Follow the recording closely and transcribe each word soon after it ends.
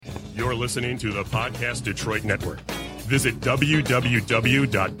You're listening to the Podcast Detroit Network. Visit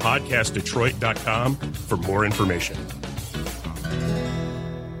www.podcastdetroit.com for more information.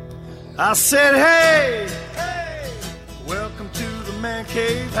 I said, hey, welcome to the Man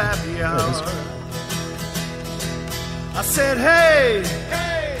Cave Happy Hour. I said, hey,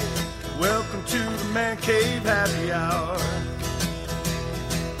 welcome to the Man Cave Happy Hour.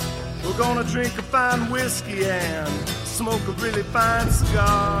 We're gonna drink a fine whiskey and smoke a really fine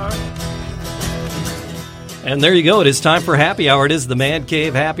cigar. And there you go. It is time for Happy Hour. It is the Man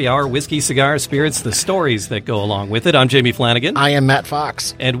Cave Happy Hour. Whiskey, cigars, spirits, the stories that go along with it. I'm Jamie Flanagan. I am Matt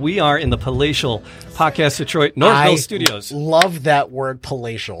Fox. And we are in the palatial Podcast Detroit Northville Studios. Love that word,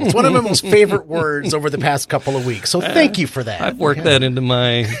 palatial. It's one of my most favorite words over the past couple of weeks. So thank you for that. I've worked that into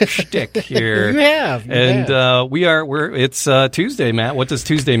my shtick here. You have. It's Tuesday, Matt. What does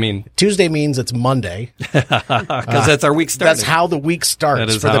Tuesday mean? Tuesday means it's Monday. Because that's our week starting. That's how the week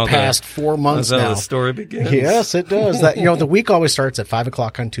starts for the past 4 months that's now. How the story begins. Yes, it does. The week always starts at 5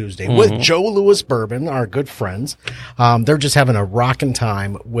 o'clock on Tuesday with Joe Louis Bourbon, our good friends. They're just having a rockin'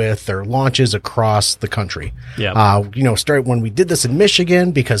 time with their launches across the country. Yeah. Started when we did this in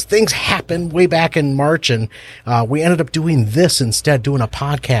Michigan because things happened way back in March, and we ended up doing this instead, doing a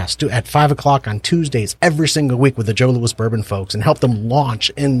podcast at 5 o'clock on Tuesdays every single week with the Joe Louis Bourbon folks and help them launch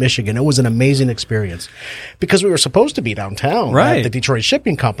in Michigan. It was an amazing experience because we were supposed to be downtown at the Detroit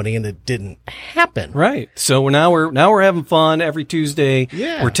Shipping Company, and it didn't happen. Right. So we're having fun every Tuesday.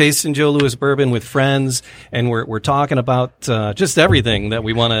 Yeah. We're tasting Joe Louis Bourbon with friends, and we're talking about just everything that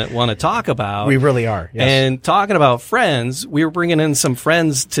we want to talk about. We really are. Yes. And talking about friends, we were bringing in some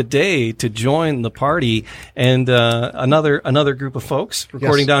friends today to join the party, and another group of folks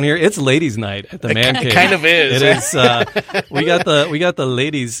recording down here. It's ladies' night at the Man Cave. It kind of is. It is. We got the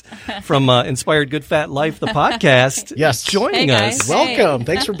ladies from Inspired Good Fat Life, the podcast, joining us. Welcome.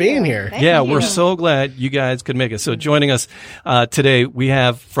 Thanks for being here. Thank you. We're so glad you guys could make it. So joining us today, we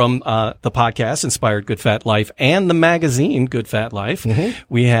have from the podcast Inspired Good Fat Life and the magazine Good Fat Life,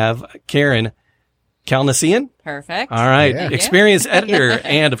 we have Karen Kalnasian. Perfect. All right. Yeah. Experienced editor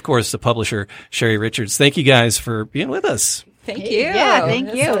and, of course, the publisher, Sherry Richards. Thank you guys for being with us. Thank you. Yeah,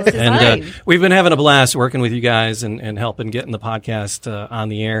 thank you. This is And fun. we've been having a blast working with you guys and helping getting the podcast on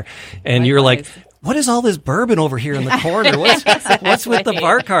the air. And you're like, what is all this bourbon over here in the corner? What's with the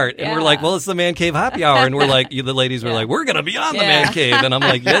bar cart? And we're like, well, it's the Man Cave Happy Hour. And we're like, the ladies were like, we're going to be on the Man Cave. And I'm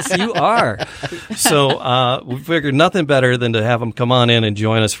like, yes, you are. So we figured nothing better than to have them come on in and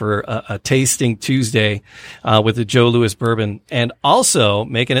join us for a tasting Tuesday with the Joe Louis Bourbon, and also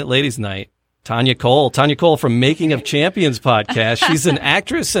making it ladies' night. Tanya Cole from Making of Champions podcast. She's an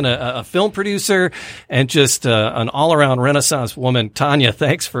actress and a film producer and just an all-around Renaissance woman. Tanya,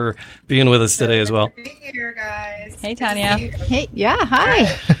 thanks for being with us today as well. Good to be here, guys. Hey, Tanya. Hey, yeah,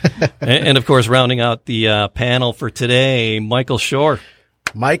 hi. And of course, rounding out the panel for today, Michael Shore.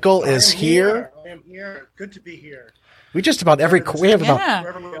 Michael is here. I am here. Good to be here. We just about we have about.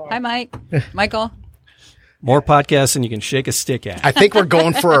 Hi, Mike. Michael. More podcasts than you can shake a stick at. I think we're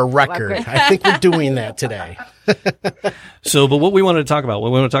going for a record. I think we're doing that today. But what we wanted to talk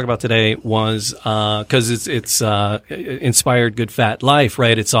about, today was, cause it's Inspired Good Fat Life,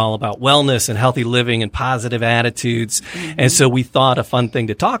 right? It's all about wellness and healthy living and positive attitudes. And so we thought a fun thing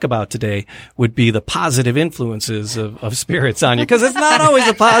to talk about today would be the positive influences of spirits on you. Cause it's not always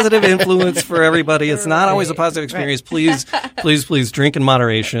a positive influence for everybody. It's not always a positive experience. Please drink in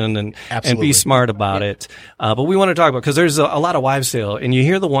moderation and be smart about it. But we want to talk about, cause there's a lot of wives' tale, and you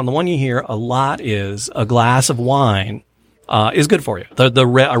hear the one you hear a lot is a glass of wine is good for you. A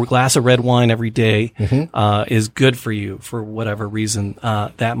glass of red wine every day is good for you for whatever reason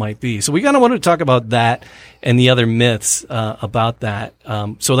that might be. So we kind of wanted to talk about that and the other myths about that.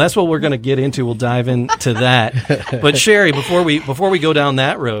 So that's what we're going to get into. We'll dive into that. But Sherry, before we go down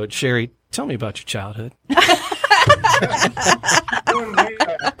that road, Sherry, tell me about your childhood.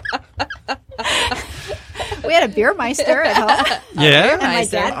 We had a beer meister at home. Yeah, And my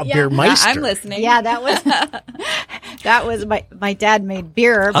dad, A beer meister. I'm listening. Yeah, that was my dad made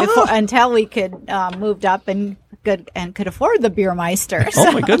beer before, until we could moved up and could afford the beer meister. So,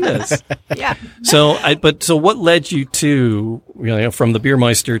 oh my goodness. yeah. So what led you to, from the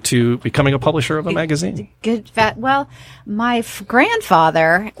Beermeister to becoming a publisher of a magazine? Good fat. Well, my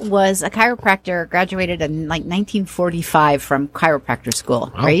grandfather was a chiropractor, graduated in like 1945 from chiropractor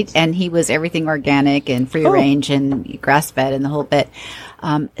school, right? And he was everything organic and free range and grass fed and the whole bit.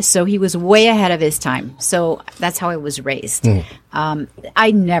 So he was way ahead of his time. So that's how I was raised.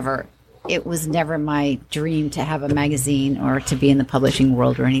 It was never my dream to have a magazine or to be in the publishing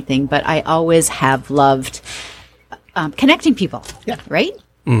world or anything, but I always have loved connecting people, right?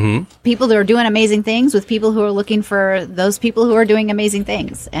 people that are doing amazing things with people who are looking for those people who are doing amazing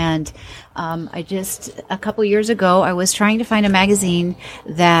things. And a couple years ago, I was trying to find a magazine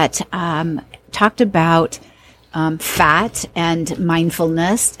that talked about fat and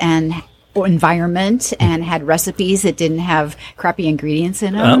mindfulness and environment and had recipes that didn't have crappy ingredients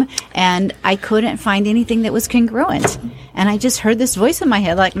in them. And I couldn't find anything that was congruent. And I just heard this voice in my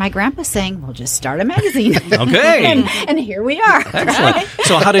head, like my grandpa saying, well, just start a magazine. Okay. and here we are. Excellent.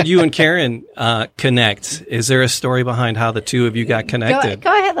 So how did you and Karen connect? Is there a story behind how the two of you got connected?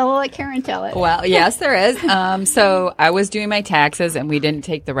 Go ahead. I'll let Karen tell it. Well, yes, there is. So I was doing my taxes and we didn't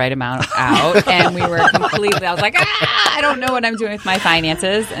take the right amount out. And we were completely, I was like, I don't know what I'm doing with my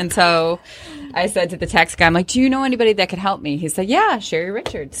finances. And so I said to the tax guy, I'm like, do you know anybody that could help me? He said, yeah, Sherry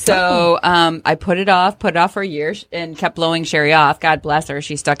Richards. So I put it off for a year and kept blowing Sherry off. God bless her.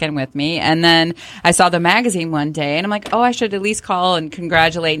 She stuck in with me. And then I saw the magazine one day and I'm like, oh, I should at least call and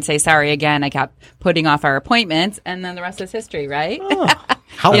congratulate and say sorry again. I kept putting off our appointments and then the rest is history, right? Oh.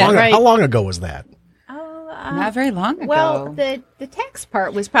 How long ago was that? Not very long ago. Well, the tax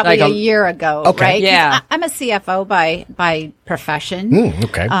part was probably a year ago, Okay. right? 'Cause Yeah. I'm a CFO by profession.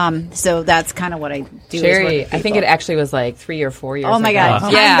 Okay. So that's kind of what I do. is work Sherry, with I think people. it actually was like 3 or 4 years ago. Oh my God,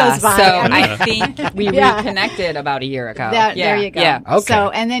 time Yeah. goes by. So I mean- I think we Yeah. reconnected about a year ago. There you go. Yeah. Okay.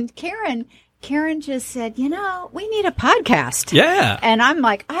 So, and then Karen just said, we need a podcast. Yeah. And I'm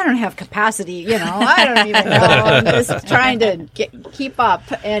like, I don't have capacity, I don't even know. I'm just trying to keep up.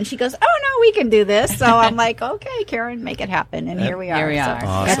 And she goes, oh, no, we can do this. So I'm like, okay, Karen, make it happen. And here we are. Here we are. So,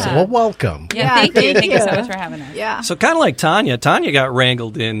 Awesome. Well, welcome. Yeah, thank you. Thank you so much for having us. yeah. So kind of like Tanya. Tanya got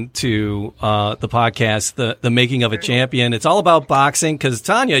wrangled into the podcast, the Making of a Champion. It's all about boxing because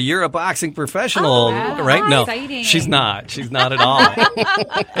Tanya, you're a boxing professional, Oh, wow. right? No, Exciting. she's not. She's not at all.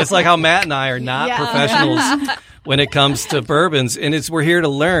 It's like how Matt and I are not Yeah. professionals when it comes to bourbons, and we're here to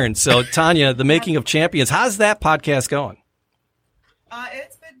learn. So Tanya, the Making of Champions, how's that podcast going?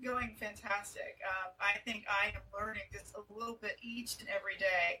 It's been going fantastic. I think I am learning just a little bit each and every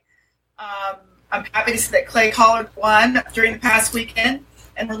day. I'm happy to see that Clay Collard won during the past weekend,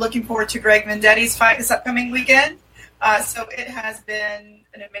 and we're looking forward to Greg Vendetti's fight this upcoming weekend. So it has been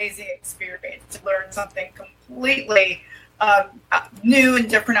an amazing experience to learn something completely new and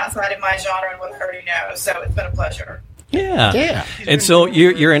different outside of my genre and what I already know. So it's been a pleasure. Yeah. And so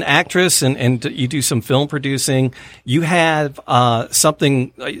you're an actress and you do some film producing. You have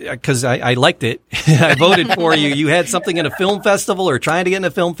something, because I liked it. I voted for you. You had something in a film festival or trying to get in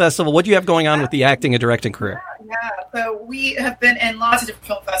a film festival. What do you have going on with the acting and directing career? Yeah, so we have been in lots of different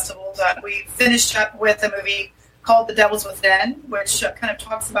film festivals. We finished up with a movie called The Devil's Within, which kind of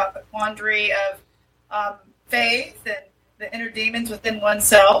talks about the quandary of faith and the inner demons within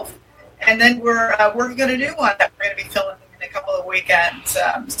oneself. And then we're working on a new one that we're going to be filming in a couple of weekends.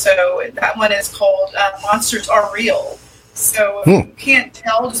 So that one is called Monsters Are Real. So you can't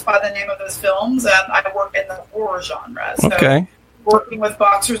tell just by the name of those films. I work in the horror genre. So Okay. working with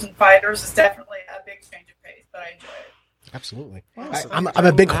boxers and fighters is definitely a big change of pace, but I enjoy it. Absolutely. I'm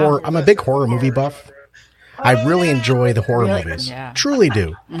a big horror movie buff. I really enjoy the horror movies. Yeah. Truly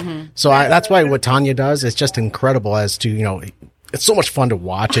do. So that's why what Tanya does is just incredible as to, it's so much fun to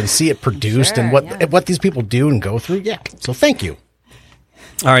watch and see it produced and what these people do and go through. Yeah. So thank you.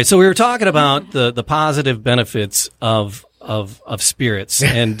 All right. So we were talking about the positive benefits of spirits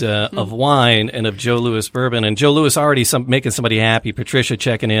and of wine and of Joe Louis bourbon. And Joe Louis already making somebody happy. Patricia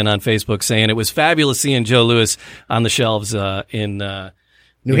checking in on Facebook saying it was fabulous seeing Joe Louis on the shelves in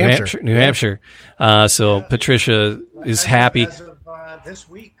New Hampshire. So Patricia is happy. As of this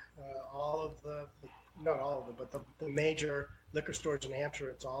week, not all of them, but the major liquor stores in Hampshire,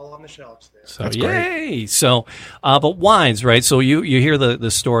 it's all on the shelves there. So yay! So, but wines, right? So you hear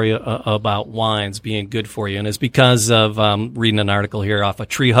the story about wines being good for you, and it's because of reading an article here off of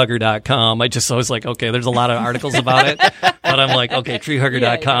treehugger.com. I was like, okay, there's a lot of articles about it, but I'm like, okay,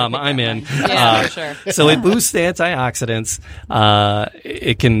 treehugger.com, I'm in. Yeah, for sure. So it boosts antioxidants.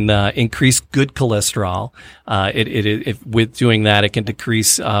 It can increase good cholesterol. With doing that, it can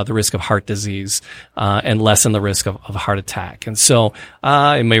decrease the risk of heart disease and lessen the risk of a heart attack. And so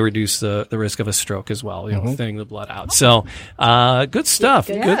it may reduce the risk of a stroke as well, thinning the blood out. So good stuff.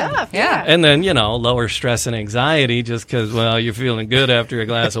 Good stuff. Yeah. And then, lower stress and anxiety just because, you're feeling good after a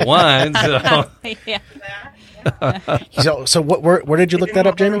glass of wine. So. Yeah. So where did you look that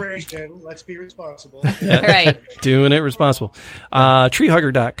up, Jamie? Let's be responsible. Right. Doing it responsible.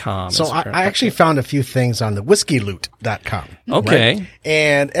 Treehugger.com. So I actually found a few things on the whiskeyloot.com. Okay. Right?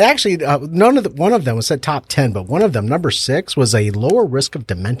 And actually, one of them was said top 10, but one of them, number 6, was a lower risk of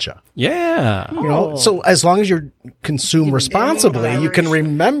dementia. Yeah. So as long as you're consume responsibly, you can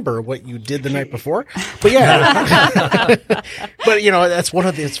remember what you did the night before. But yeah, but that's one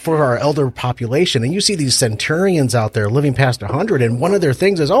of the, it's for our elder population. And you see these centurions out there living past 100, and one of their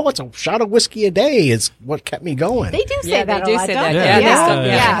things is, it's a shot of whiskey a day is what kept me going. They do say that they a do lot, say don't that. they?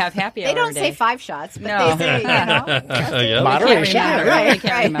 They have happy hour. They don't day. say 5 shots, but No. they say, Moderation. I right.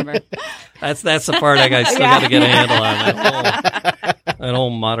 can't remember. That's the part I still got to get a handle on. That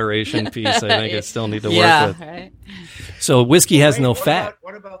whole moderation piece, I think I still need to work with. Right. So whiskey has no What fat.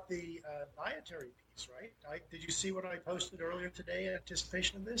 What about the dietary piece, right? Did you see what I posted earlier today in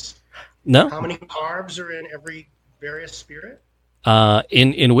anticipation of this? No. How many carbs are in every various spirit?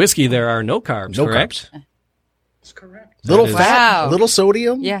 In whiskey, there are no carbs, No correct? carbs. That's correct. Little That is- fat, Wow. little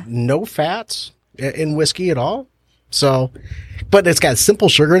sodium, Yeah. no fats in whiskey at all. So, but it's got simple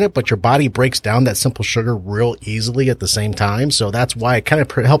sugar in it, but your body breaks down that simple sugar real easily at the same time. So that's why it kind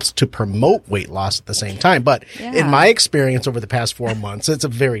of helps to promote weight loss at the same time. But in my experience over the past 4 months, it's a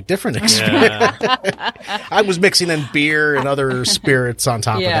very different experience. I was mixing in beer and other spirits on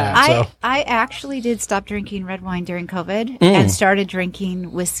top of that. So. I actually did stop drinking red wine during COVID and started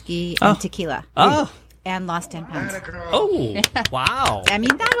drinking whiskey and tequila. Oh. And lost 10 pounds. Oh, wow. I mean,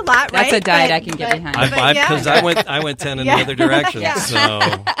 not a lot, right? That's a diet But- I can get but- behind. Because I went 10 in the other direction. Yeah. So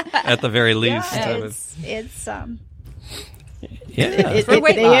at the very least, I Yeah, was, it's For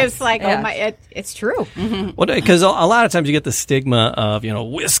weight loss. is like, Yeah. oh my, it's true. because a lot of times you get the stigma of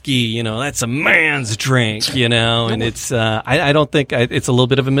whiskey, that's a man's drink, and it's I don't think it's a little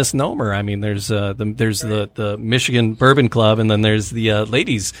bit of a misnomer. I mean, there's the Michigan Bourbon Club, and then there's the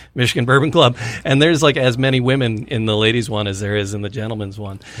ladies Michigan Bourbon Club, and there's like as many women in the ladies one as there is in the gentlemen's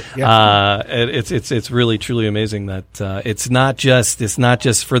one. It's really truly amazing that it's not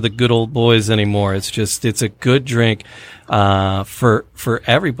just for the good old boys anymore. It's a good drink for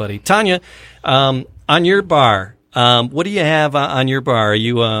everybody. Tanya, on your bar, what do you have on your bar? Are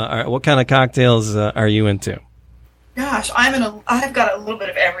you what kind of cocktails are you into? Gosh, I've got a little bit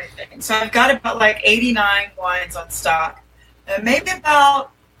of everything. So I've got about like 89 wines on stock, and maybe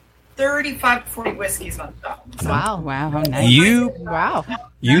about 35 to 40 whiskeys on stock. So Wow, how nice.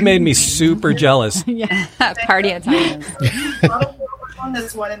 You made me super jealous. Party at times. a lot of work on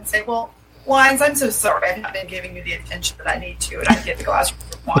this one and say, well, wines, I'm so sorry. I've not been giving you the attention that I need to, and I get the glass of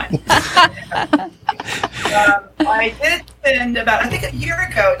wine. I did spend I think a year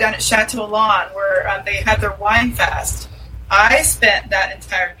ago down at Chateau Lawn where they had their wine fest. I spent that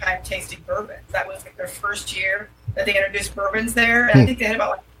entire time tasting bourbons. That was like their first year that they introduced bourbons there, and I think they had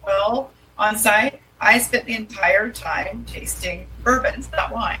about 12 on site. I spent the entire time tasting bourbons,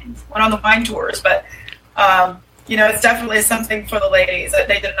 not wines. Went on the wine tours, but it's definitely something for the ladies.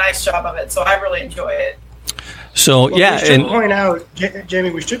 They did a nice job of it, so I really enjoy it. So We should and point out,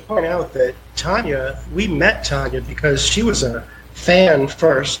 Jamie, we should point out that we met Tanya because she was a fan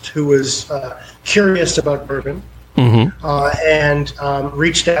first who was curious about bourbon and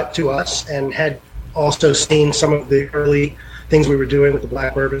reached out to us and had also seen some of the early things we were doing with the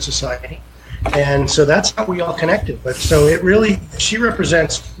Black Bourbon Society. And so that's how we all connected. But so she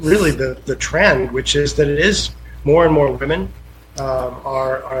represents really the trend, which is that it is more and more women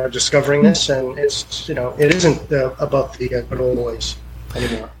are discovering this, and it's it isn't about the good old boys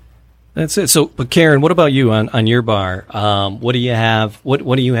anymore. that's it. So, but Karen, what about you on your bar? What do you have?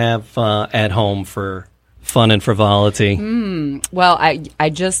 What do you have at home for fun and frivolity? Well, I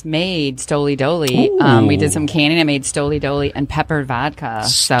just made Stoli Doli. We did some canning. I made Stoli Doli and peppered vodka.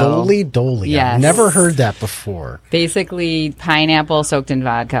 Stoli Doli. Yes. I've never heard that before. Basically, pineapple soaked in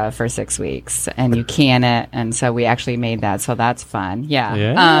vodka for 6 weeks, and you can it. And so we actually made that. So that's fun. Yeah.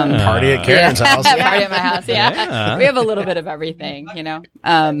 Yeah. Party at Karen's house. Party at my house. Yeah. We have a little bit of everything.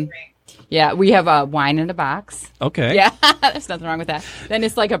 Yeah, we have wine in a box. Okay. Yeah, there's nothing wrong with that. Then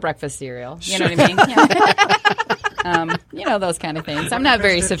it's like a breakfast cereal. You know what I mean? Yeah. Those kind of things. I'm not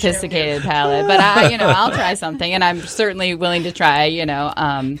very sophisticated palate, but I'll try something, and I'm certainly willing to try.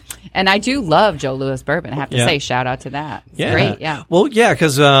 And I do love Joe Louis bourbon. I have to say, shout out to that. It's great. Yeah. Well, yeah,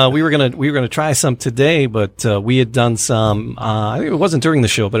 because we were gonna try some today, but we had done some. I think it wasn't during the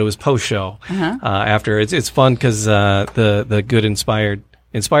show, but it was post show. After it's fun because the Good Inspired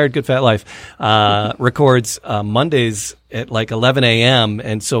Good Fat Life records Mondays at like 11 a.m.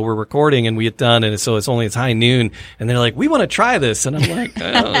 And so we're recording and we get done. And so it's high noon. And they're like, we want to try this. And I'm like,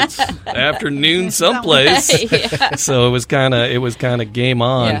 it's afternoon someplace. So it was kind of game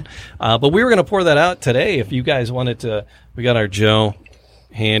on. Yeah. But we were going to pour that out today. If you guys wanted to, we got our Joe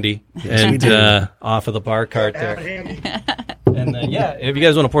handy and off of the bar cart there. And then, if you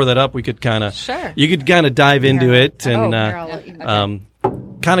guys want to pour that up, we could kind of, Sure. you could kind of dive into it and, Here, I'll let you know.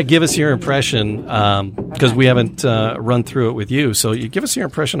 kind of give us your impression, because we haven't run through it with you. So you give us your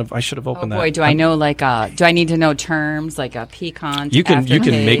impression of. I should have opened that. Boy, do I know do I need to know terms like a pecan? You can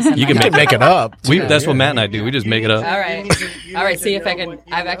make it up. That's what Matt and I do. We just make it up. All right. See if I can.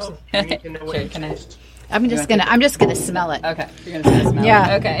 I've actually. Sure, can I? I'm just gonna smell it. Okay, you're gonna smell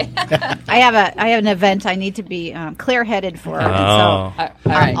Yeah. it. Okay. I have an event I need to be clear-headed for, and so All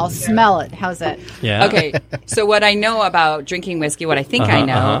right. I'll smell it. How's that? Yeah. Okay, so what I know about drinking whiskey, what I think I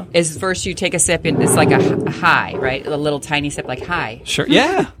know, is first you take a sip and it's like a high, right? A little tiny sip, like high. Sure.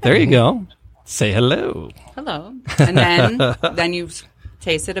 Yeah. There you go. Say hello. Hello. And then you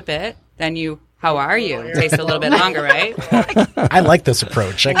taste it a bit. Then you, how are you? Taste a little bit longer, right? I like this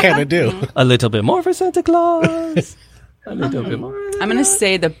approach. I kind of do. A little bit more for Santa Claus. A little bit more. I'm going to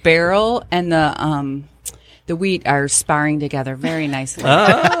say the barrel and the wheat are sparring together very nicely.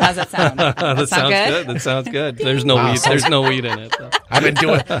 How's that sound? That sounds good. That sounds good. There's no wheat. There's no wheat in it. I've been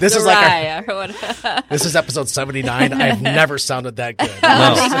doing this. Is rye, like this is episode 79. I've never sounded that good.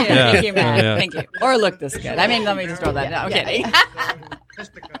 No. Thank you, Matt. Thank you. Or look this good. I mean, let me just throw that. No, I'm kidding.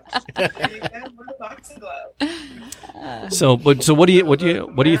 So what do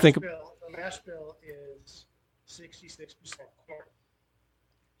you think? The mash bill is 66% corn.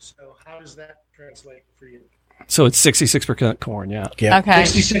 So how does that translate for you? So it's 66% corn. Yeah. Okay.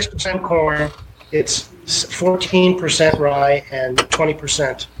 66% corn. It's 14% rye and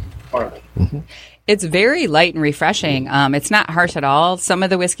 20% barley. Mm-hmm. It's very light and refreshing. It's not harsh at all. Some of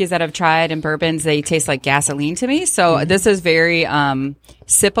the whiskeys that I've tried and bourbons, they taste like gasoline to me. So this is very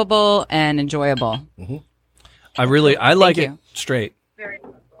sippable and enjoyable. Mm-hmm. I like it straight.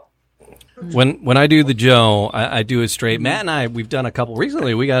 When I do the Joe, I do it straight. Matt and I, we've done a couple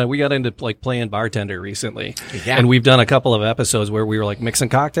recently. We got into like playing bartender recently, and we've done a couple of episodes where we were like mixing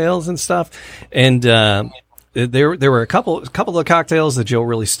cocktails and stuff. And there were a couple of the cocktails that Joe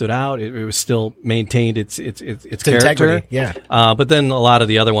really stood out. It was still maintained its character, integrity, yeah. But then a lot of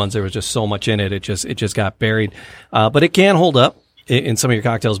the other ones, there was just so much in it. It just got buried. But it can hold up in some of your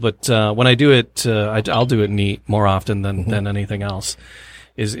cocktails. But when I do it, I'll do it neat more often than anything else.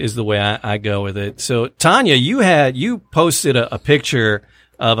 Is the way I go with it. So Tanya, you posted a picture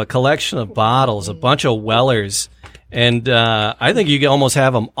of a collection of bottles, a bunch of Wellers, and I think you almost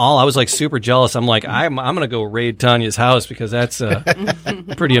have them all. I was like super jealous. I'm like, I'm gonna go raid Tanya's house because that's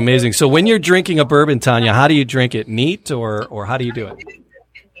pretty amazing. So when you're drinking a bourbon, Tanya, how do you drink it? Neat or how do you do it?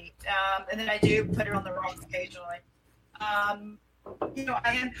 And then I do put it on the rocks occasionally.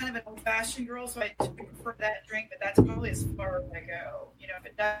 I am kind of an old-fashioned girl, so I prefer that drink, but that's probably as far as I go. If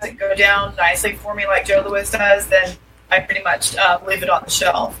it doesn't go down nicely for me like Joe Louis does, then I pretty much leave it on the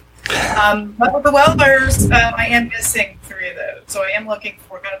shelf. But with the Wellers, I am missing 3 of those. So I am looking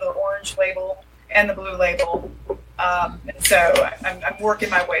for kind of the orange label and the blue label. And so I'm working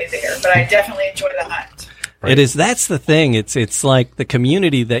my way there, but I definitely enjoy the hunt. Right. That's the thing. It's like the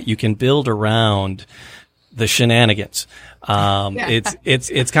community that you can build around the shenanigans.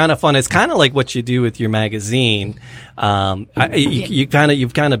 It's kind of fun. It's kind of like what you do with your magazine. You've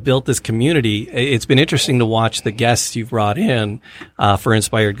kind of built this community. It's been interesting to watch the guests you've brought in, for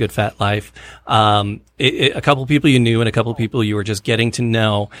Inspired Good Fat Life. A couple people you knew and a couple people you were just getting to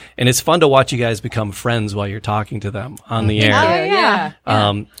know. And it's fun to watch you guys become friends while you're talking to them on the air. Oh,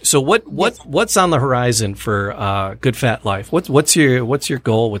 yeah. So what's on the horizon for, Good Fat Life? What's your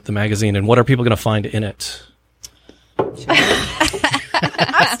goal with the magazine and what are people going to find in it? I'm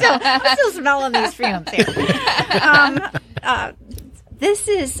still smelling these fumes here. This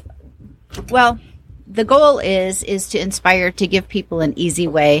is, well, the goal is to inspire, to give people an easy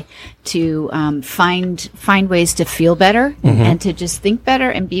way to find ways to feel better and to just think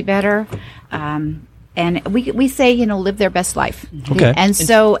better and be better. And we say, live their best life. Okay. And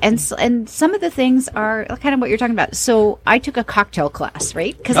so, and some of the things are kind of what you're talking about. So I took a cocktail class,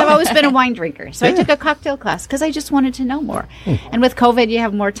 right? Because I've always been a wine drinker. So I took a cocktail class because I just wanted to know more. And with COVID, you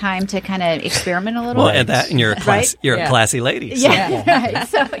have more time to kind of experiment a little. Well, and you're a class, right? a classy lady. So. Yeah. Right.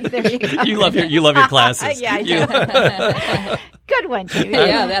 So there you go. You love your classes. Yeah, I do. Good one, Judy.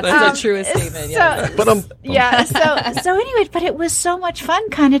 Yeah, that's the truest statement. So anyway, but it was so much fun,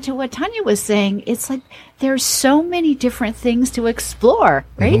 kind of to what Tanya was saying. It's like there's so many different things to explore,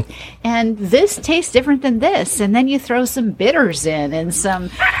 right? And this tastes different than this, and then you throw some bitters in and some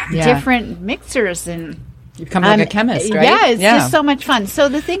different mixers, and you become like a chemist, right? Yeah, it's just so much fun. So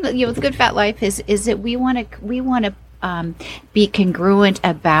the thing with Good Fat Life is that we want to be congruent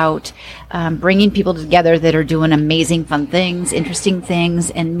about bringing people together that are doing amazing, fun things, interesting things,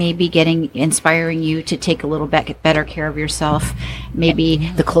 and maybe inspiring you to take a little bit better care of yourself. Maybe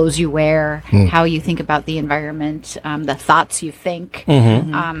the clothes you wear, how you think about the environment, the thoughts you think,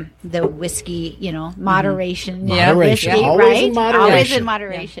 the whiskey, moderation. Moderation. Whiskey, Always right? in moderation. Always in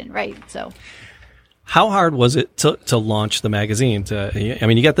moderation, right? So. How hard was it to launch the magazine?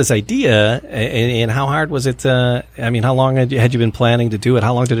 You got this idea, and how hard was it? How long had you been planning to do it?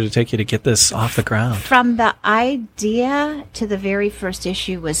 How long did it take you to get this off the ground? From the idea to the very first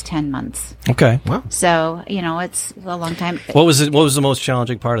issue was 10 months. Okay. Wow. So, it's a long time. What was the most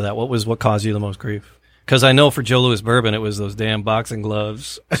challenging part of that? What caused you the most grief? Because I know for Joe Louis Bourbon, it was those damn boxing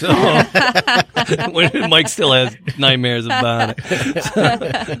gloves. So Mike still has nightmares about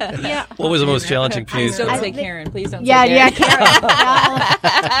it. Yeah. What was the most challenging Please piece? don't say Karen. Please don't Yeah, say Karen.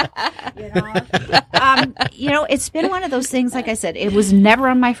 Karen. It's been one of those things, like I said, it was never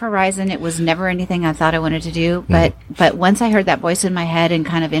on my horizon. It was never anything I thought I wanted to do. But once I heard that voice in my head and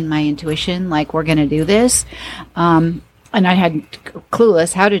kind of in my intuition, like, we're going to do this, and I had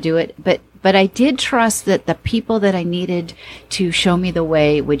clueless how to do it, but I did trust that the people that I needed to show me the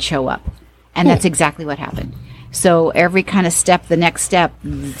way would show up. And that's exactly what happened. So every kind of step, the next step,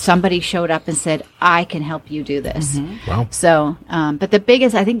 somebody showed up and said, I can help you do this. Wow. So, but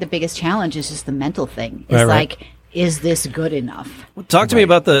I think the biggest challenge is just the mental thing. It's Right. is this good enough? Talk to me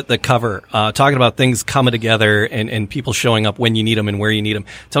about the cover, talking about things coming together and people showing up when you need them and where you need them.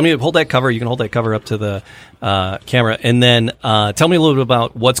 Tell me, hold that cover. You can hold that cover up to the camera. And then tell me a little bit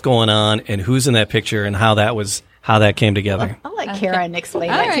about what's going on and who's in that picture and how that came together. I'll let Karen explain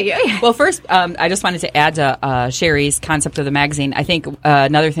All that to right. you. Well, first, I just wanted to add to Sherry's concept of the magazine. I think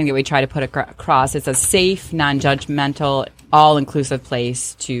another thing that we try to put across is a safe, non-judgmental, all-inclusive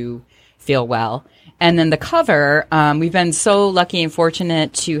place to feel well. And then the cover, we've been so lucky and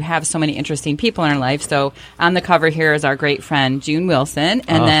fortunate to have so many interesting people in our life. So on the cover here is our great friend, June Wilson.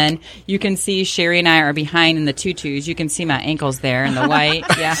 And then you can see Sherry and I are behind in the tutus. You can see my ankles there in the white.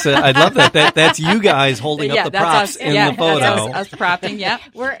 Yeah. So I love that. That's you guys holding up the that's props us. in Yeah, the photo. That's us propping, yeah.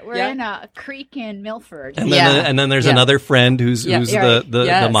 We're Yeah. in a creek in Milford. And then there's Yeah. another friend who's Yeah. the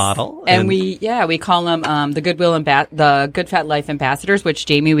Yes. model. And we call them the the Good Fat Life Ambassadors, which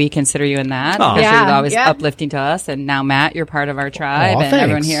Jamie, we consider you in that. Aw. Because Yeah. you're always Yeah. uplifting to us. And now, Matt, you're part of our tribe, Aw, and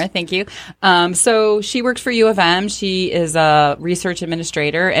everyone thanks. here. Thank you. So she works for U of M. She is a research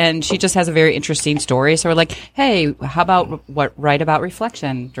administrator, and she just has a very interesting story. So we're like, hey, how about write about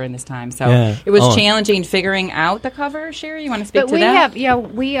reflection during this time? So Yeah. it was Oh. challenging figuring out the cover. Sherry, you want to speak But to we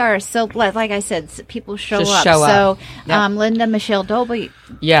that? we are so, like I said, people show Just up. show up. So Yep. Linda Michelle Doble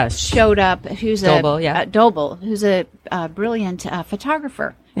Yes. showed up, who's who's a brilliant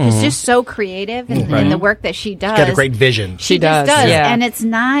photographer. Who's just so creative in the work that she does. Got a great vision. She just does, yeah. and it's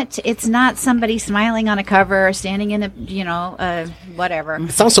not somebody smiling on a cover or standing in a whatever.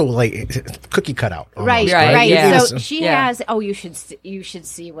 It's also like cookie cutout. almost, Right, yeah. So she Yeah. has. Oh, you should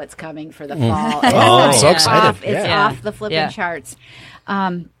see what's coming for the fall. Oh, I'm so Yeah. excited. It's Yeah. off the flipping Yeah. charts.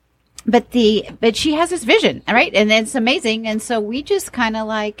 But she has this vision, right? And it's amazing. And so we just kind of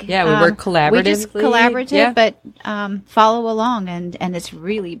like Yeah, we work We just collaboratively. collaborative, Yeah. but follow along, and it's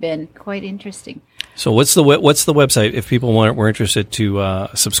really been quite interesting. So what's the website if people were interested to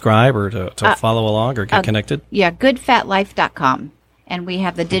subscribe or to follow along or get connected? Yeah, goodfatlife.com. And we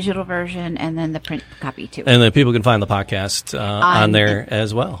have the digital version and then the print copy too. And then people can find the podcast on there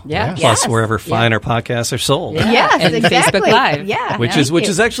as well. Yeah. Plus Yes. wherever finer podcasts are sold. Yes, and exactly. Facebook Live. Yeah, Which thank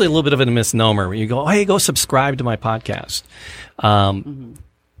is you. actually a little bit of a misnomer. When you go, hey, go subscribe to my podcast.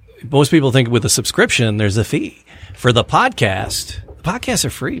 Most people think with a subscription, there's a fee. For the podcast, podcasts are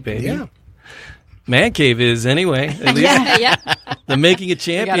free, baby. Yeah. Man Cave is anyway. At least Yeah. the Making of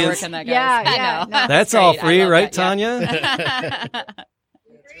We got to Champions. work on that, guys. Yeah, I yeah, know. no. That's Great. all I free, love right, that, yeah.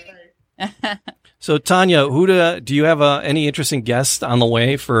 Tanya? So, Tanya, do you have any interesting guests on the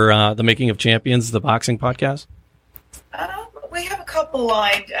way for the Making of Champions, the boxing podcast? We have a couple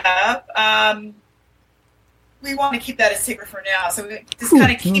lined up. We want to keep that a secret for now, so we just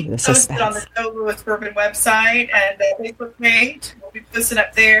kind of keep the posted suspense. on the Joe Louis Bourbon website and the Facebook page. We'll be posting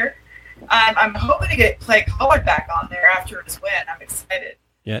up there. I'm hoping to play Collard back on there after his win. I'm excited.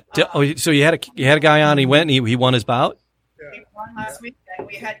 Yeah. So you had a guy on. He went. And he won his bout. He won last week, and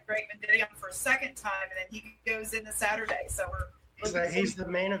we had Greg Mendetti on for a second time, and then he goes into Saturday. So we're He's the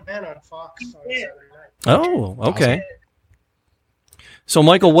main event on Fox on Yeah. Saturday night. Oh, okay. So,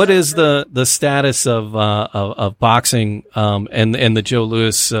 Michael, what is the status of boxing and the Joe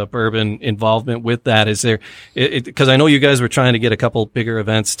Louis Bourbon involvement with that? Is there, because I know you guys were trying to get a couple bigger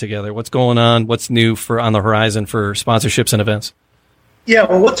events together. What's going on? What's new on the horizon for sponsorships and events? Yeah,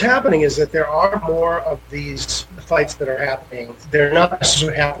 well, what's happening is that there are more of these fights that are happening. They're not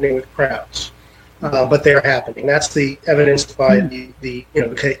necessarily happening with crowds, but they are happening. That's evidenced by the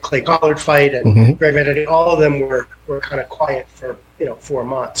Clay Collard fight and Greg Vanity. All of them were kind of quiet for 4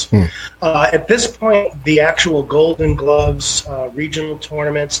 months. At this point, the actual Golden Gloves regional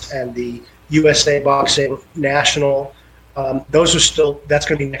tournaments and the USA Boxing National, those are still. That's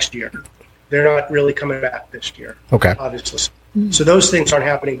going to be next year. They're not really coming back this year. Okay, obviously. So those things aren't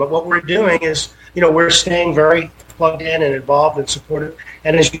happening. But what we're doing is, we're staying very plugged in and involved and supportive.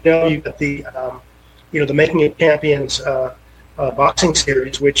 And as you know, you've got the, the Making It Champions boxing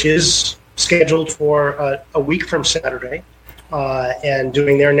series, which is scheduled for a week from Saturday, and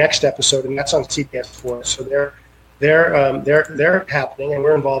doing their next episode, and that's on CBS4. So they're happening, and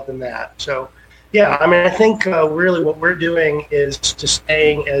we're involved in that. So, yeah, I mean, I think really what we're doing is just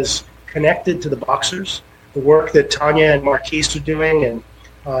staying as connected to the boxers. The work that Tanya and Marquise are doing and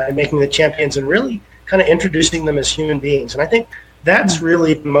making the champions and really kind of introducing them as human beings. And I think that's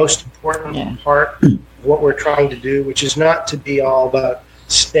really the most important part of what we're trying to do, which is not to be all about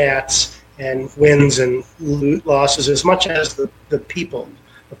stats and wins and losses as much as the people,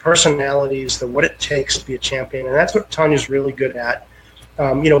 the personalities, what it takes to be a champion. And that's what Tanya's really good at.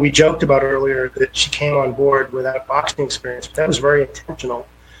 We joked about earlier that she came on board without boxing experience, but that was very intentional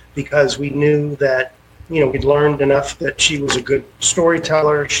because we knew that we'd learned enough that she was a good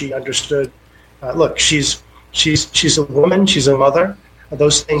storyteller. She understood. Look, she's a woman. She's a mother.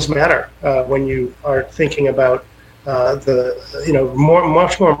 Those things matter when you are thinking about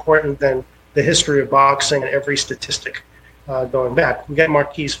much more important than the history of boxing and every statistic going back. We got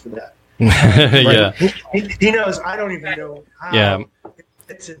Marquise for that. Yeah, he knows. I don't even know how it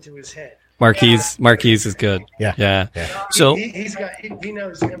fits into his head. Marquise is good. Yeah. So he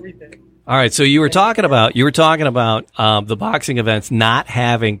knows everything. All right, so you were talking about the boxing events not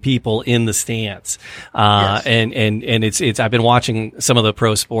having people in the stands, and it's I've been watching some of the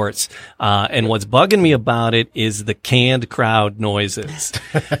pro sports, and what's bugging me about it is the canned crowd noises,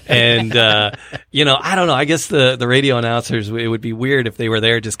 and I don't know. I guess the radio announcers, it would be weird if they were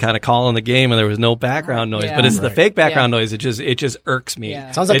there just kind of calling the game and there was no background noise, but it's the fake background noise. It just irks me.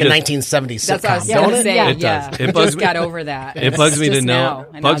 Yeah. Sounds like a 1970s sitcom. That's what I was going to say. It does. It bugs me. Got over that. It bugs me to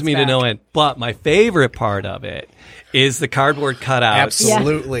no end. But my favorite part of it is the cardboard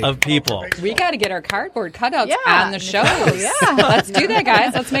cutouts of people. We got to get our cardboard cutouts on the show. Let's do that,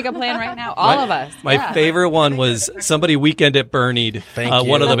 guys. Let's make a plan right now. All of us. My favorite one was somebody weekend at Bernied,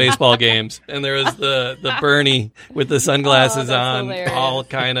 one of the baseball games, and there was the Bernie with the sunglasses on, hilarious. All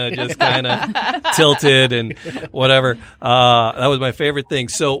kind of tilted and whatever. That was my favorite thing.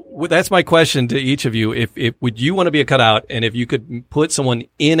 So that's my question to each of you. If would you want to be a cutout, and if you could put someone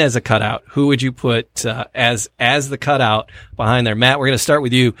in as a cutout, who would you put as the cutout behind there? Matt, we're going to start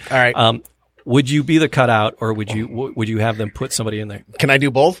with you. All right. Would you be the cutout, or would you have them put somebody in there? Can I do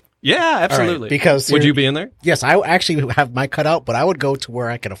both? Yeah, absolutely. Right, because would you be in there? Yes, I actually have my cutout, but I would go to where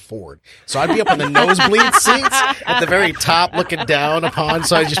I could afford. So I'd be up in the nosebleed seats at the very top, looking down upon.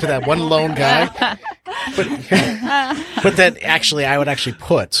 So I just be that one lone guy. But then actually, I would actually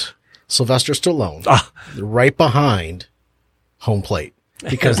put Sylvester Stallone right behind home plate.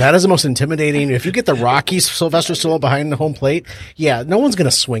 Because that is the most intimidating. If you get the Rocky Sylvester Stallone behind the home plate, no one's going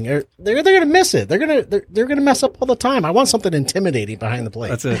to swing. They're going to miss it. They're going to mess up all the time. I want something intimidating behind the plate.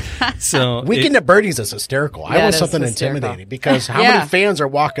 That's it. So Weekend at Bernie's is hysterical. I want something intimidating because how many fans are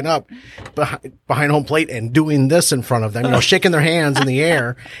walking up behind home plate and doing this in front of them, shaking their hands in the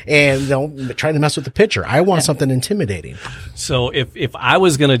air and trying to mess with the pitcher. I want something intimidating. So if I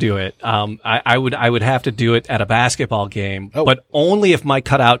was going to do it, I would have to do it at a basketball game, but only if my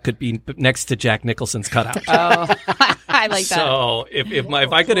cutout could be next to Jack Nicholson's cutout. Oh, I like that. So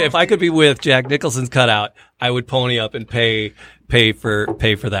if I could be with Jack Nicholson's cutout, I would pony up and pay for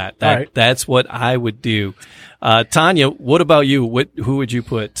that. That's what I would do. Tanya, what about you? Who would you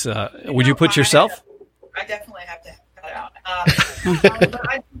put? Would you put yourself? I definitely have to cut out. But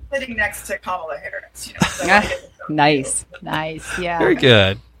I'm sitting next to Kamala Harris. Nice. Yeah. Very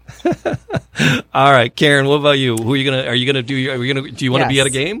good. All right, Karen, what about you? Do you want to be at a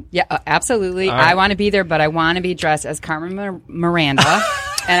game? Yeah, absolutely. Right. I want to be there, but I want to be dressed as Carmen Miranda.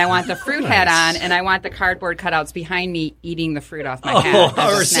 And I want the fruit hat on, and I want the cardboard cutouts behind me eating the fruit off my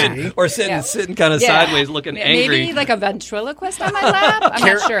hat. Or sitting kind of sideways, looking angry. Maybe like a ventriloquist on my lap. I'm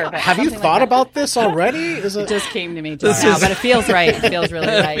not sure. But have you thought about this already? It just came to me just now, but it feels right. It feels really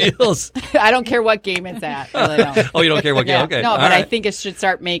right. I don't care what game it's at. I really don't. Oh, you don't care what game? Okay. No, but I think it should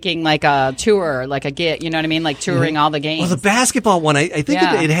start making like a tour, like a you know what I mean? Like touring all the games. Well, the basketball one, I think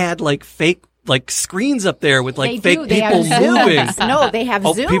it had like fake screens up there with like fake people moving. No, they have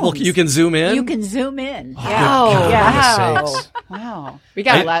Zooms. People, you can zoom in? You can zoom in. Wow. We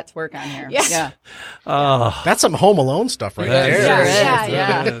got a lot to work on here. Yeah. That's some Home Alone stuff right there.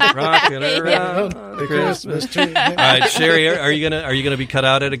 Yeah. Rocking around the Christmas tree. All right, Sherry, are you gonna be cut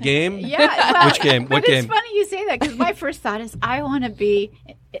out at a game? Yeah. Well, Which game? What game? It's funny you say that because my first thought is I want to be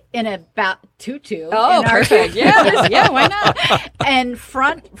in a tutu. Oh, perfect. Yeah, why not? And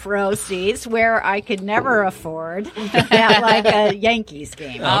front row seats where I could never afford at like a Yankees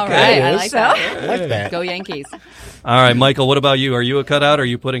game. All right, I like that. I like that. Go Yankees. All right, Michael, what about you? Are you a cutout or are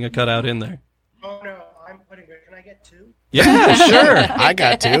you putting a cutout in there? Oh, no, I'm putting it. Can I get two? Yeah, sure. I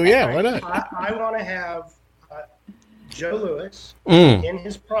got two. Yeah, why not? I want to have Joe Louis in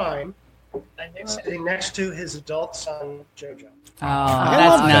his prime sitting next to his adult son, JoJo. Oh,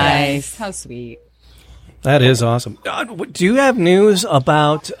 that's nice. How sweet. That is awesome. Do you have news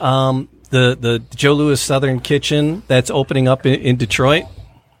about the Joe Louis Southern Kitchen that's opening up in Detroit?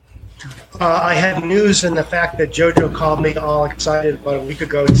 I had news in the fact that JoJo called me all excited about a week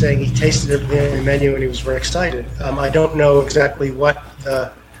ago saying he tasted everything on the menu and he was very excited. I don't know exactly what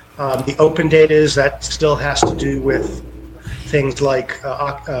the open date is. That still has to do with things like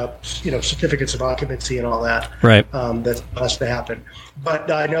certificates of occupancy and all that. Right. That has to happen. But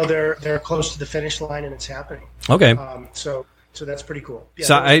I know they're close to the finish line and it's happening. Okay. So that's pretty cool. Yeah,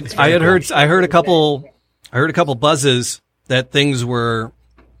 so I heard a couple buzzes that things were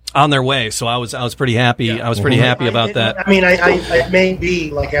on their way. So I was pretty happy. Yeah. I was pretty happy about that. I mean, I may be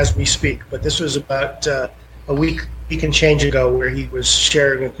like as we speak, but this was about a week and change ago where he was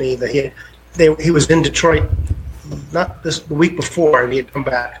sharing with me that he was in Detroit. Not the week before, and he had come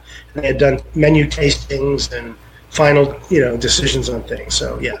back and they had done menu tastings and final, decisions on things.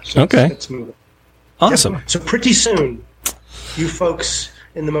 So okay, it's moving. Awesome. Yeah. So pretty soon, you folks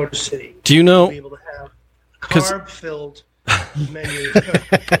in the Motor City, do you know, will be able to have carb-filled menus.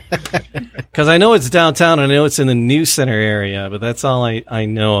 Because I know it's downtown, and I know it's in the News Center area, but that's all I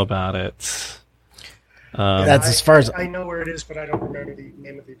know about it. That's as far as I know where it is, but I don't remember the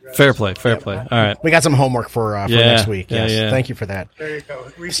name of the address. Fair play. All right. We got some homework for next week. Yes. Yeah. Thank you for that. There you go.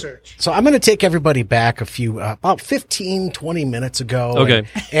 Research. So I'm going to take everybody back about 15, 20 minutes ago. Okay.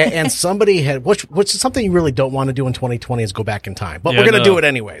 And somebody had, which is something you really don't want to do in 2020 is go back in time. But we're going to do it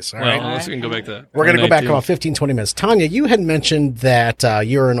anyways. All right. Let's go back to that. We're going to go back about 15, 20 minutes. Tanya, you had mentioned that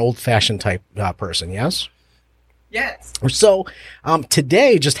you're an old-fashioned type person, yes? Yes. So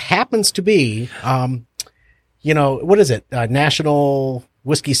today just happens to be... what is it? National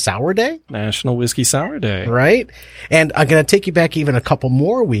Whiskey Sour Day? National Whiskey Sour Day. Right? And I'm going to take you back even a couple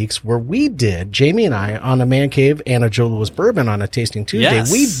more weeks where Jamie and I, on a Man Cave and a Joe Louis Bourbon on a Tasting Tuesday,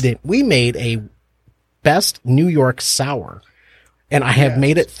 yes. we made a Best New York Sour. And I have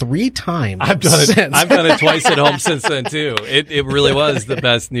made it 3 times. I've done it twice at home since then too. It really was the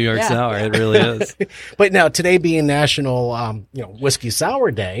best New York sour. It really is. But now today being National, Whiskey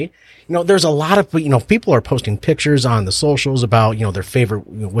Sour Day, there's a lot of, people are posting pictures on the socials about, their favorite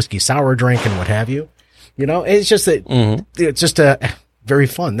whiskey sour drink and what have you. It's just that it's just very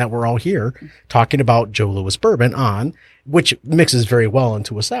fun that we're all here talking about Joe Louis Bourbon which mixes very well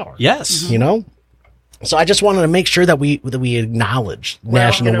into a sour. Yes. So I just wanted to make sure that we acknowledge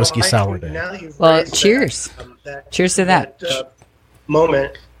National Whiskey Sour Day. Well, cheers. Cheers to that.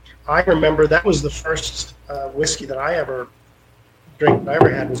 Moment. I remember that was the first whiskey that I ever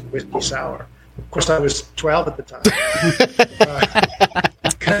had was whiskey sour. Of course, I was 12 at the time.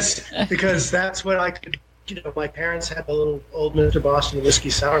 Because that's what I could, my parents had the little Old Mr. Boston whiskey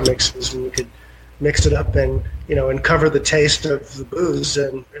sour mixes, and you could mix it up and, and cover the taste of the booze,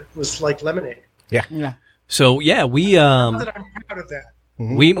 and it was like lemonade. Yeah. So we I'm proud of that.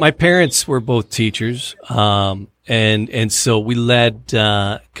 My parents were both teachers, and so we led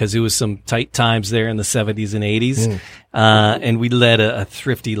because it was some tight times there in the 70s and 80s, and we led a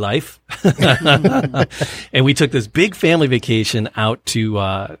thrifty life, and we took this big family vacation out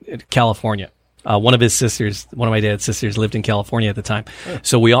to California. One of my dad's sisters lived in California at the time,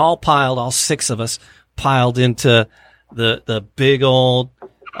 so we all 6 of us piled into the big old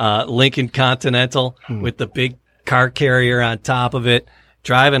Lincoln Continental with the big car carrier on top of it.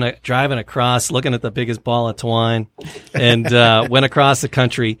 driving across, looking at the biggest ball of twine, and went across the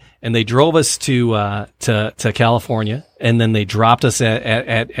country. And they drove us to California, and then they dropped us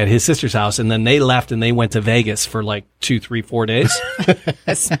at his sister's house, and then they left and they went to Vegas for like 2, 3, 4 days.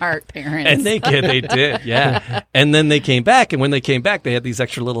 Smart parents. And they did, yeah. And then they came back, and when they came back, they had these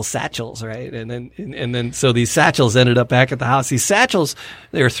extra little satchels, right? And then so these satchels ended up back at the house. These satchels,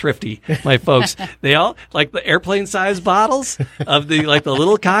 they were thrifty, my folks. They all like the airplane sized bottles of the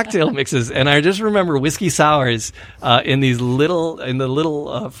little cocktail mixes. And I just remember whiskey sours in the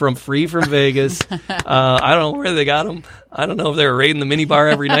little from Free from Vegas. I don't know where they got them. I don't know if they were raiding the minibar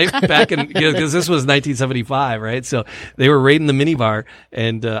every night back in, because this was 1975, right? So they were raiding the minibar,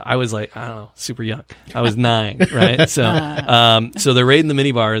 and I was like, I don't know, super young. I was 9, right? So they're raiding the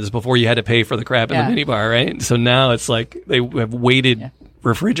minibar. This is before you had to pay for the crap in the minibar, right? So now it's like they have weighted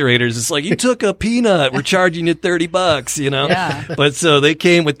refrigerators. It's like, you took a peanut, we're charging you $30, you know? Yeah. But so they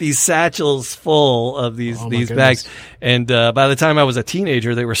came with these satchels full of these bags. And by the time I was a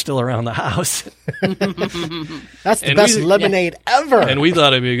teenager, they were still around the house. That's the best lemonade ever. And we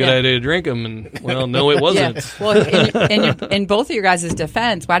thought it'd be a good idea to drink them. And, well, no, it wasn't. Yeah. Well, in both of your guys'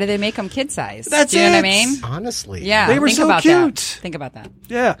 defense, why do they make them kid size? That's Do you know it. what I mean? Honestly. Yeah. They were think so about cute. That. Think about that.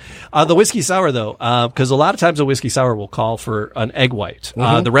 Yeah. The whiskey sour, though, because a lot of times a whiskey sour will call for an egg white.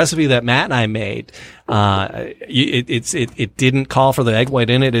 The recipe that Matt and I made, it didn't call for the egg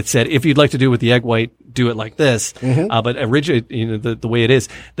white in it. It said, if you'd like to do it with the egg white, do it like this. But originally, the way it is,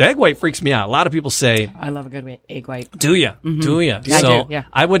 the egg white freaks me out. A lot of people say, I love a good egg white. do ya? Do ya? Yeah, So I do, yeah.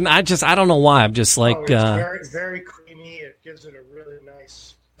 I wouldn't, I don't know why. I'm just like, It's very, very creamy. It gives it a really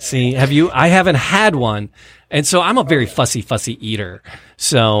nice. see, I haven't had one. And so I'm a very fussy eater.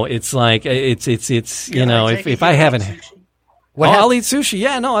 So it's like, it's you know, if I haven't, I'll eat sushi.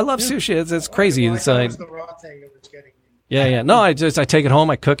 Yeah, no, I love sushi. It's crazy. Well, It's I thought it was the raw thing that was getting me. yeah. No, I take it home.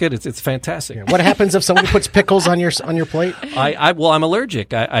 I cook it. It's fantastic. What happens if somebody puts pickles on your plate? Well, I'm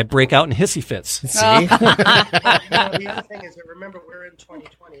allergic. I break out in hissy fits. See? The other thing is that remember we're in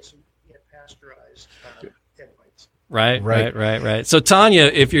 2020, so you get pasteurized egg whites. Right. So Tanya,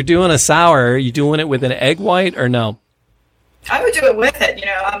 if you're doing a sour, are you doing it with an egg white or no? I would do it with it,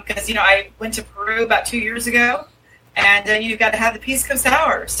 because I went to Peru about 2 years ago, and you've got to have the pisco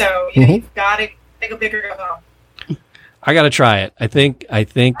sour. So you've got to take a bigger go home. I got to try it. I think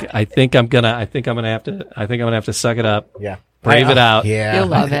I'm gonna have to suck it up. Yeah. Brave it out. Yeah. You'll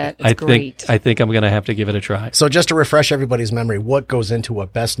love it. It's great. I think I'm gonna have to give it a try. So just to refresh everybody's memory, what goes into a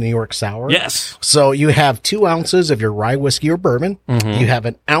best New York sour? Yes. So you have 2 ounces of your rye whiskey or bourbon. You have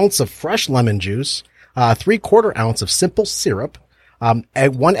an ounce of fresh lemon juice, 3/4 ounce of simple syrup, 1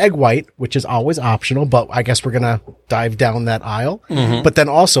 egg white, which is always optional, but I guess we're going to dive down that aisle. But then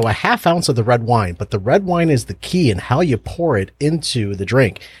also a 1/2 ounce of the red wine. But the red wine is the key in how you pour it into the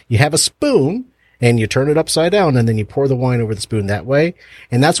drink. You have a spoon and you turn it upside down and then you pour the wine over the spoon that way.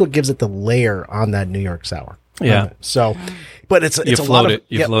 And that's what gives it the layer on that New York sour. Yeah. So, but it's You a lot float of, it.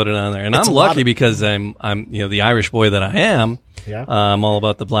 You float it on there, and It's I'm a lot lucky of- because I'm the Irish boy that I am. Yeah. I'm all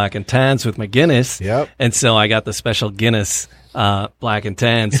about the black and tans with my Guinness. Yep. And so I got the special Guinness black and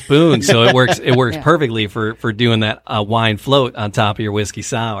tan spoon, so it works perfectly for doing that wine float on top of your whiskey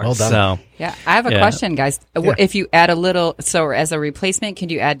sour. Well done. So Yeah, I have a question, guys. If you add a little, as a replacement, can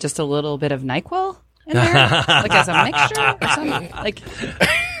you add just a little bit of NyQuil in there, like as a mixture or something? Like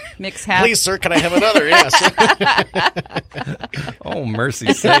mix half. Please, sir, can I have another? Yes. oh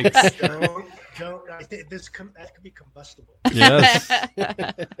mercy sakes. Don't. I think that could be combustible. Yes.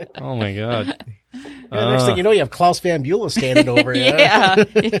 Oh my God. Next thing you know, you have Klaus Van Beulah standing over you. Yeah.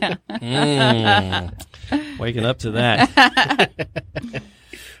 Waking up to that.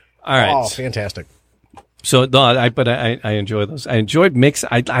 All right. Oh, fantastic. So no, I enjoy those. I enjoyed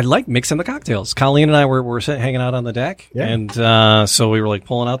I like mixing the cocktails. Colleen and I were hanging out on the deck, and so we were like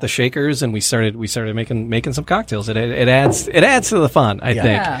pulling out the shakers, and we started making some cocktails. It adds to the fun, I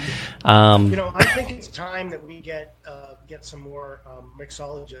think. I think it's time that we get some more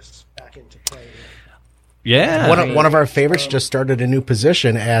mixologists back into play. Yeah. One of our favorites just started a new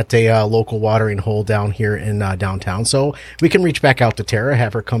position at a local watering hole down here in downtown. So we can reach back out to Tara,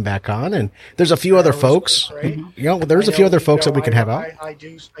 have her come back on, and there's a few other folks. There's a few other folks that we can have out. I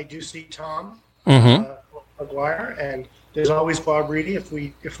do see Tom McGuire, and there's always Bob Reedy if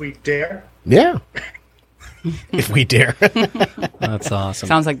we dare. Yeah. If we dare. That's awesome.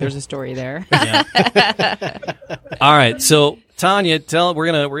 Sounds like there's a story there. All right, so Tanya, we're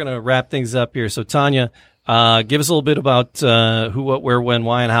gonna wrap things up here. So Tanya, give us a little bit about who, what, where, when,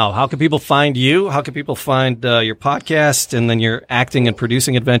 why, and how. How can people find you? How can people find your podcast and then your acting and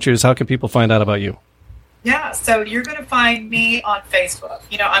producing adventures? How can people find out about you? Yeah, so you're going to find me on Facebook.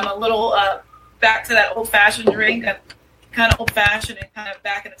 You know, I'm a little back to that old-fashioned drink. I'm kind of old-fashioned and kind of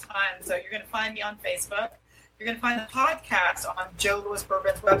back in the time. So you're going to find me on Facebook. You're going to find the podcast on Joe Louis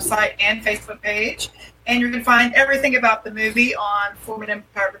Bourbon's website and Facebook page. And you're going to find everything about the movie on Foreman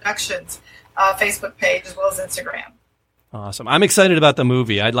Empire Productions Facebook page as well as Instagram. Awesome. I'm excited about the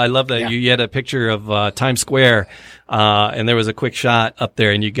movie. I love that you had a picture of Times Square, and there was a quick shot up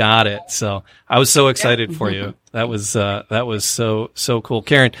there, and you got it. So I was so excited for you. That was so cool.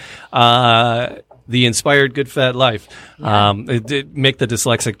 Karen, the Inspired Good Fat Life. It did make the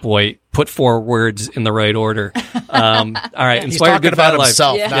dyslexic boy put 4 words in the right order. All right, Inspired Good Fat Life.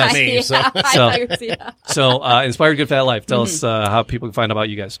 Himself, not me. So Inspired Good Fat Life. Tell us how people can find out about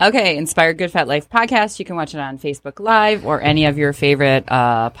you guys. Okay, Inspired Good Fat Life podcast. You can watch it on Facebook Live or any of your favorite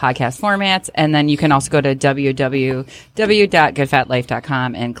podcast formats. And then you can also go to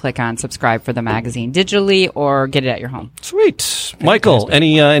www.goodfatlife.com and click on subscribe for the magazine digitally or get it at your home. Sweet. Michael,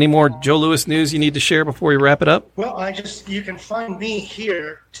 any more Joe Louis news you need to share before we wrap it up? Well, you can find me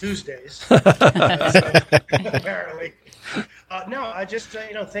here Tuesdays. Apparently. No, I just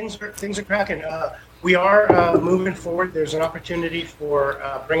things are cracking. We are moving forward. There's an opportunity for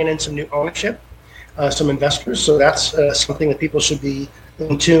bringing in some new ownership, some investors. So that's something that people should be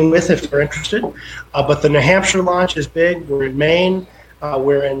in tune with if they're interested. But the New Hampshire launch is big. We're in Maine.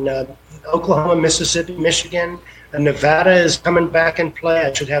 We're in Oklahoma, Mississippi, Michigan. And Nevada is coming back in play.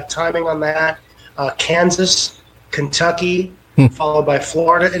 I should have timing on that. Kansas, Kentucky, followed by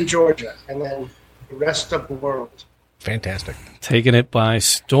Florida and Georgia, and then the rest of the world. Fantastic. Taking it by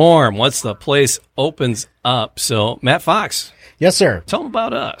storm. Once the place opens up. So, Matt Fox. Yes, sir. Tell them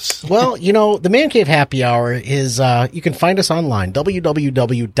about us. Well, the Man Cave Happy Hour is, you can find us online,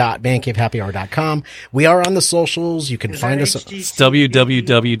 www.mancavehappyhour.com. We are on the socials. You can find us. It's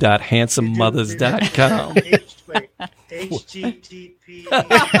www.handsomemothers.com. HTTP.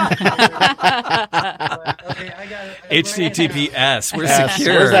 HTTPS. We're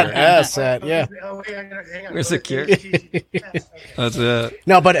secure. Where's that S at? Yeah. We're secure. That's it.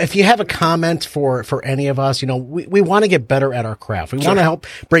 No, but if you have a comment for any of us, we want to get better at our craft. We want to help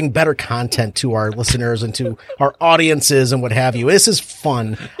bring better content to our listeners and to our audiences and what have you. This is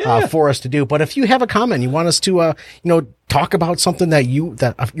fun for us to do. But if you have a comment, you want us to, talk about something that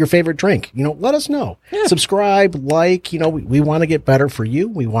your favorite drink, let us know. Yeah. Subscribe, like, we want to get better for you.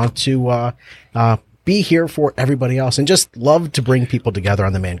 We want to be here for everybody else and just love to bring people together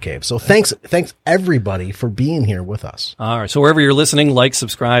on the Man Cave. So thanks everybody for being here with us. All right. So wherever you're listening, like,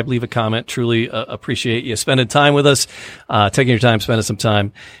 subscribe, leave a comment. Truly appreciate you spending time with us, taking your time, spending some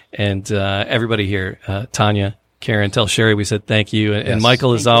time. And everybody here, Tanya, Karen, tell Sherry we said thank you. And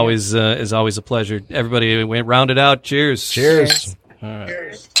Michael, is always a pleasure. Everybody went rounded out. Cheers. Cheers. All right.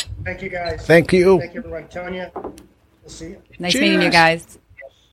 Cheers. Thank you, guys. Thank you. Thank you, everyone. Tanya, we'll see you. Nice meeting you guys.